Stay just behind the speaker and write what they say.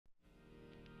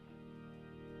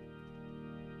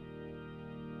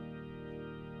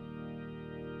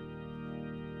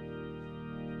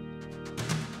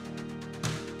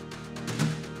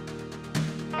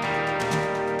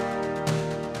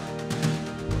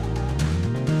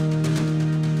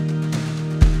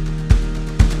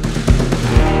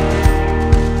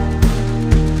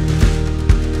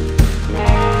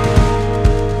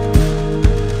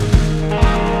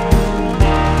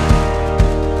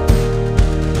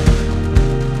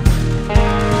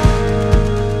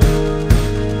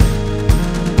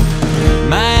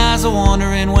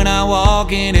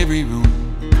talk in every room.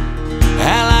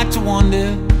 I like to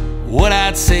wonder what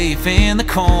I'd say if in the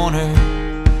corner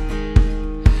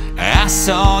I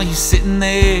saw you sitting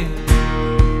there.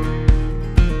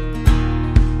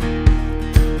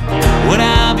 Would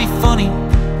I be funny,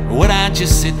 or would I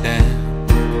just sit down?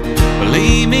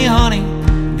 Believe me, honey,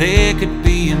 there could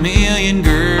be a million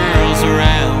girls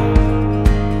around,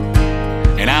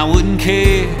 and I wouldn't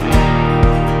care.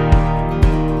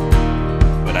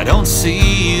 But I don't see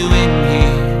you in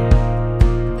here,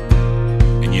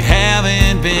 and you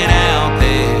haven't been out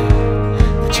there,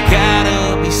 but you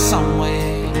gotta be somewhere.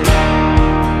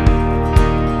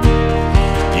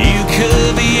 You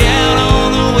could be out on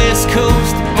the West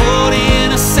Coast, boarding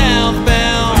a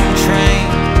southbound train,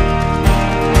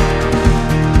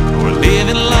 or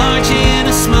living large in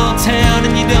a small town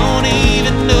and you don't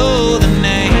even know the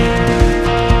name.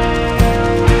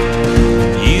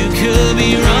 You could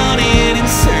be running in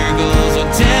circles or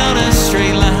down a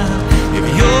straight line. If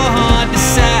your heart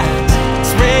decides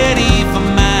it's ready for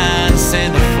mine,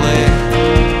 send a flare.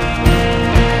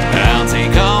 I'll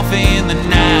take off in the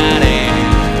night air,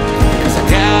 'cause I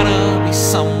gotta be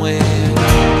somewhere.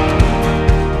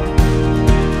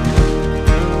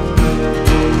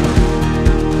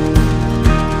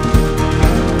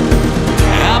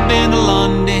 I've been to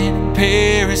London,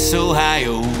 Paris,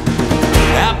 Ohio.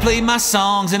 I played my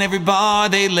songs in every bar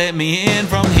they let me in,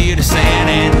 from here to San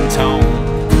Antone,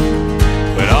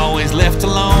 but always left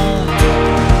alone.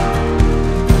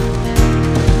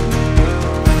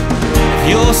 If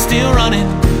you're still running,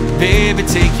 baby,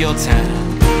 take your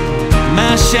time.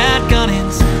 My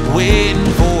shotgunning's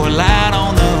waiting for a light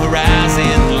on the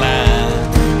horizon line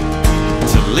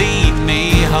to lead me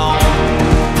home.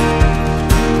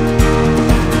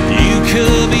 You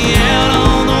could be out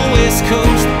on the West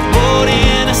Coast,